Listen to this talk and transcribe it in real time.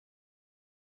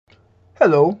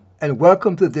Hello, and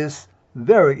welcome to this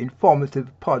very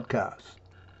informative podcast.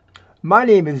 My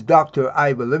name is Dr.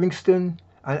 Ivor Livingston,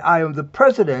 and I am the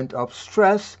president of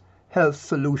Stress Health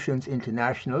Solutions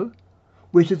International,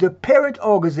 which is the parent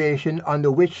organization under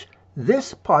which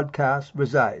this podcast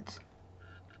resides.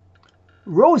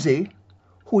 Rosie,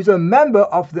 who's a member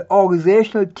of the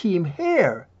organizational team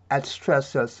here at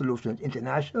Stress Health Solutions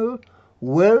International,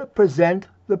 will present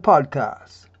the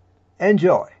podcast.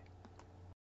 Enjoy.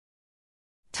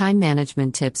 Time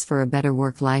management tips for a better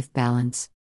work-life balance.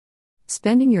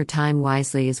 Spending your time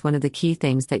wisely is one of the key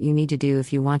things that you need to do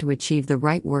if you want to achieve the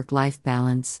right work-life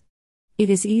balance. It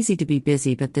is easy to be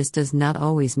busy, but this does not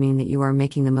always mean that you are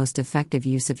making the most effective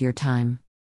use of your time.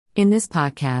 In this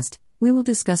podcast, we will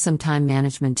discuss some time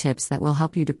management tips that will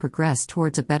help you to progress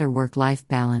towards a better work-life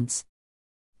balance.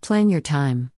 Plan your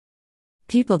time.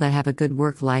 People that have a good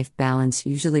work-life balance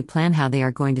usually plan how they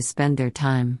are going to spend their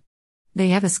time. They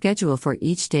have a schedule for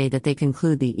each day that they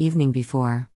conclude the evening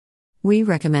before. We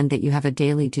recommend that you have a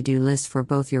daily to-do list for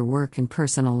both your work and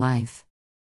personal life.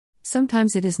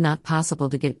 Sometimes it is not possible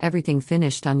to get everything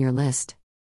finished on your list.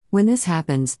 When this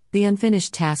happens, the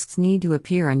unfinished tasks need to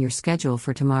appear on your schedule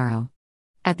for tomorrow.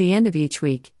 At the end of each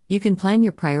week, you can plan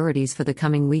your priorities for the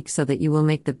coming week so that you will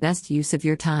make the best use of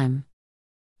your time.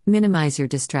 Minimize your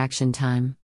distraction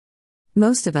time.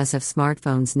 Most of us have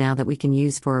smartphones now that we can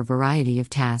use for a variety of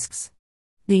tasks.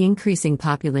 The increasing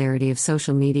popularity of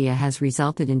social media has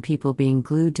resulted in people being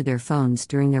glued to their phones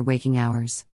during their waking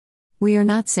hours. We are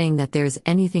not saying that there's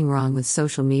anything wrong with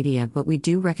social media, but we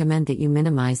do recommend that you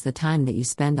minimize the time that you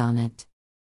spend on it.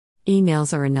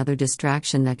 Emails are another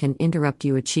distraction that can interrupt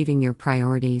you achieving your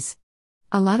priorities.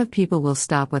 A lot of people will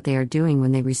stop what they are doing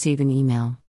when they receive an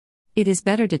email. It is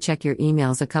better to check your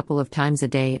emails a couple of times a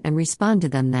day and respond to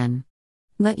them then.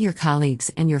 Let your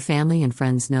colleagues and your family and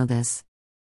friends know this.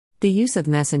 The use of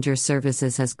messenger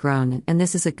services has grown, and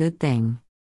this is a good thing.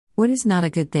 What is not a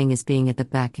good thing is being at the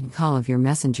beck and call of your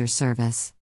messenger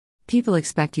service. People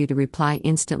expect you to reply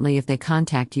instantly if they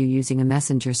contact you using a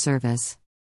messenger service.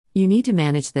 You need to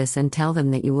manage this and tell them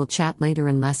that you will chat later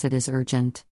unless it is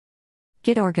urgent.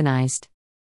 Get organized.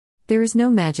 There is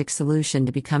no magic solution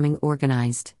to becoming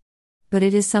organized. But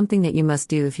it is something that you must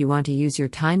do if you want to use your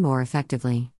time more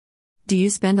effectively. Do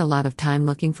you spend a lot of time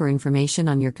looking for information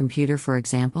on your computer, for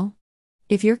example?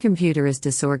 If your computer is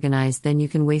disorganized, then you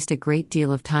can waste a great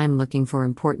deal of time looking for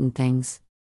important things.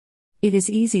 It is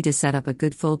easy to set up a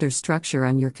good folder structure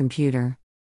on your computer.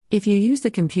 If you use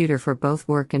the computer for both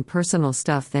work and personal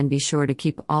stuff, then be sure to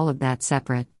keep all of that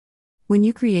separate. When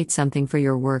you create something for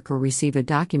your work or receive a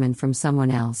document from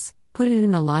someone else, put it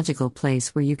in a logical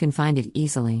place where you can find it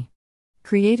easily.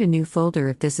 Create a new folder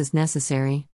if this is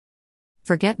necessary.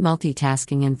 Forget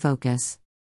multitasking and focus.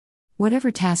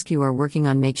 Whatever task you are working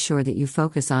on, make sure that you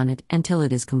focus on it until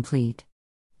it is complete.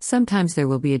 Sometimes there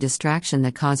will be a distraction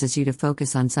that causes you to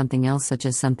focus on something else, such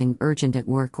as something urgent at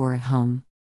work or at home.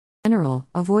 In general,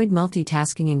 avoid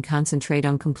multitasking and concentrate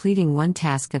on completing one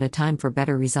task at a time for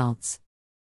better results.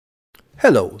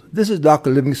 Hello, this is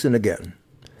Dr. Livingston again.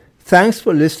 Thanks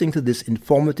for listening to this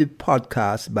informative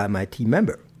podcast by my team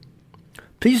member.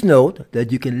 Please note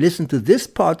that you can listen to this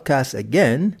podcast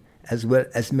again, as well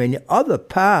as many other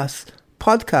past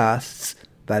podcasts,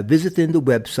 by visiting the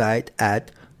website at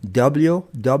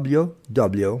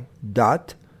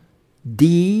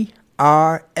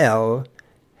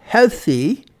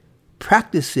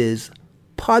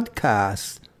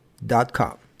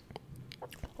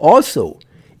Also,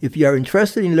 if you are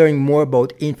interested in learning more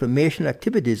about information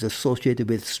activities associated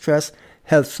with Stress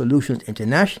Health Solutions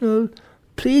International,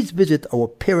 please visit our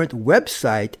parent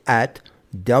website at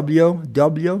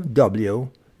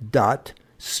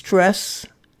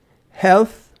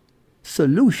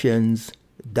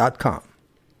www.stresshealthsolutions.com.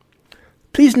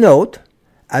 Please note,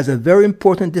 as a very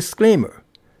important disclaimer,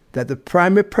 that the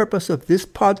primary purpose of this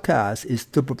podcast is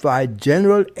to provide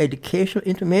general educational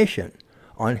information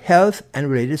on health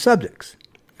and related subjects.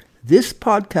 This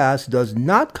podcast does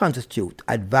not constitute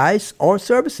advice or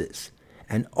services,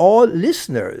 and all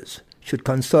listeners should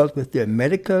consult with their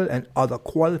medical and other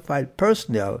qualified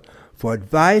personnel for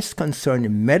advice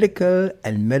concerning medical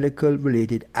and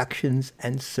medical-related actions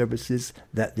and services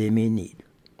that they may need.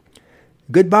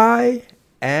 Goodbye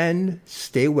and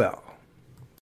stay well.